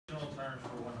turns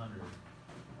for 100.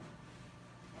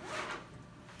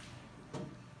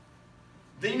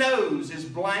 The nose is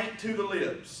blank to the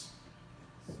lips.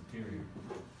 Superior.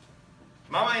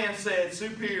 My man said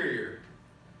superior.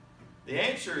 The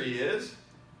answer is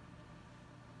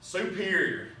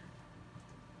superior.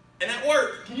 And that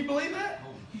worked. Can you believe that?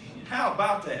 How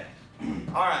about that?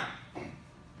 All right.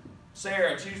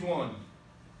 Sarah, choose one.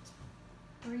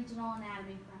 Regional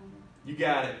anatomy primer. You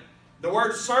got it. The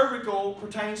word cervical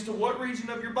pertains to what region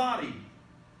of your body?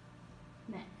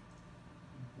 Neck.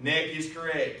 Neck is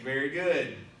correct. Very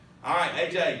good. All right,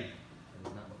 AJ.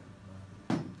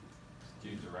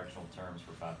 Do directional terms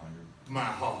for 500.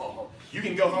 You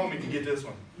can go home if you get this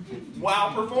one.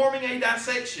 While performing a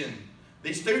dissection,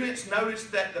 the students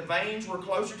noticed that the veins were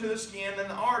closer to the skin than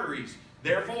the arteries.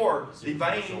 Therefore, the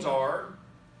veins are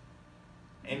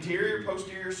anterior,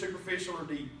 posterior, superficial, or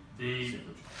deep? Deep.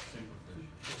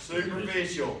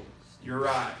 Superficial. You're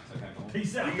right.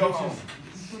 Peace out. You can go home.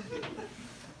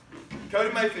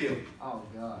 Cody Mayfield. Oh,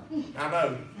 God. I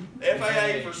know.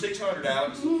 FAA for 600,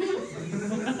 Alex. You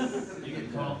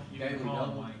can call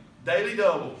Mike. Daily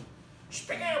double.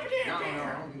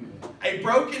 A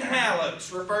broken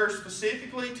hallux refers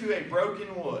specifically to a broken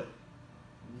what?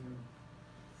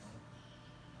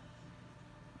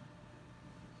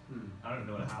 I don't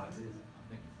know what a hallux is.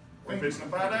 We're fixing to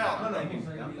find out. I'm thinking,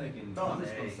 I'm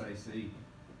just going to say C.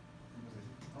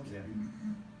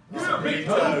 You're a big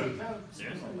toe.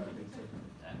 Seriously?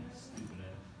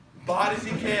 Bodies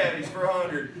and cavities for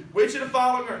 100. Which of the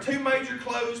following are two major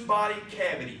closed body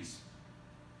cavities?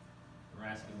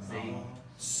 C.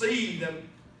 C,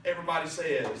 everybody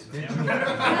says.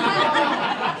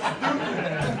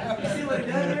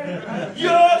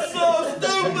 You're so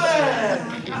stupid!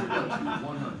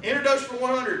 Introduction for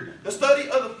 100. The study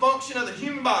of the function of the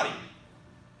human body.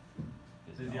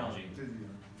 Physiology.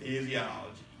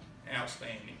 Physiology.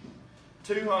 Outstanding.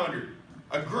 200.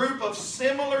 A group of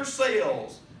similar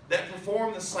cells that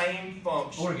perform the same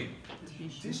function. Organ.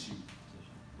 Tissue.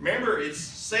 Remember, it's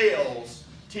cells,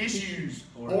 tissues,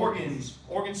 organs,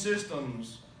 organ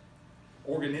systems,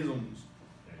 organisms.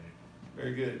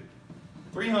 Very good.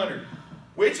 300.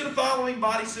 Which of the following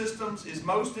body systems is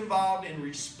most involved in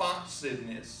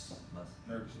responsiveness?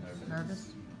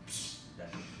 Nervous.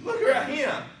 Look at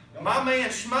him. My man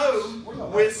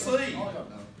Schmo with C.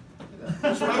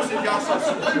 Schmo said y'all so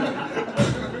stupid.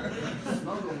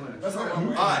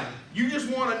 Alright, you just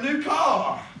won a new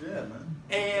car. Yeah, man.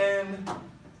 And I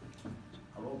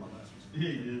rolled my last one. Yeah,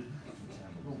 you did.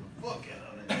 Fuck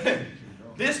it.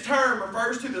 this term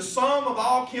refers to the sum of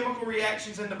all chemical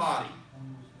reactions in the body.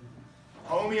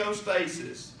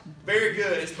 Homeostasis. Very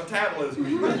good. It's metabolism.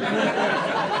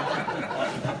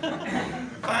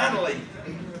 Finally,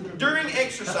 during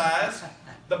exercise,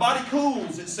 the body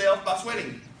cools itself by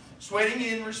sweating. Sweating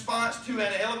in response to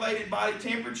an elevated body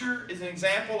temperature is an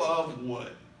example of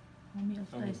what?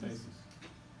 Homeostasis.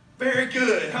 Very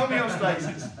good.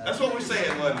 Homeostasis. That's what we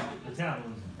said, wasn't it?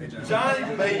 Metabolism.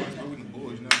 Johnny B.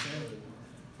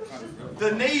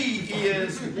 The knee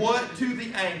is what to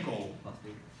the ankle?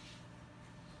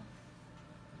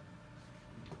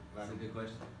 That's a good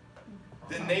question.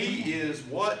 The knee is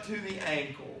what to the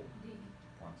ankle?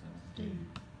 D.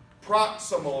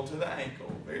 Proximal to the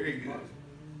ankle. Very good.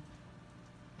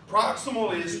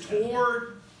 Proximal is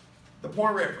toward the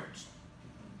point of reference.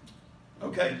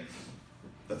 Okay.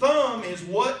 The thumb is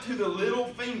what to the little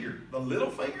finger? The little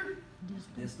finger?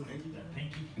 Distal.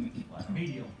 Pinky.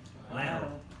 Medial.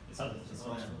 Lateral.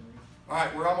 All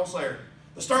right, we're almost there.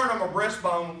 The sternum or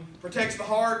breastbone protects the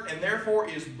heart and therefore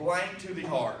is blank to the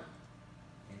heart.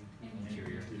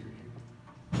 Interior.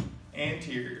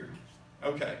 Anterior.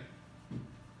 Okay.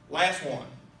 Last one.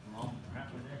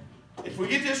 If we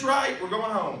get this right, we're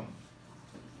going home.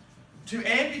 To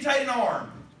amputate an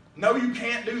arm. No, you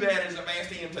can't do that as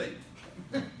advanced EMT.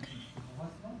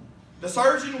 The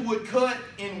surgeon would cut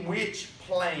in which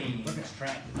plane?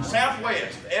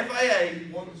 Southwest. FAA.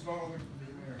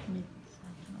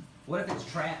 What if it's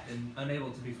trapped and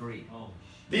unable to be freed?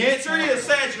 The answer is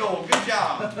sagittal. Good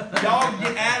job. Y'all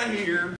get out of here.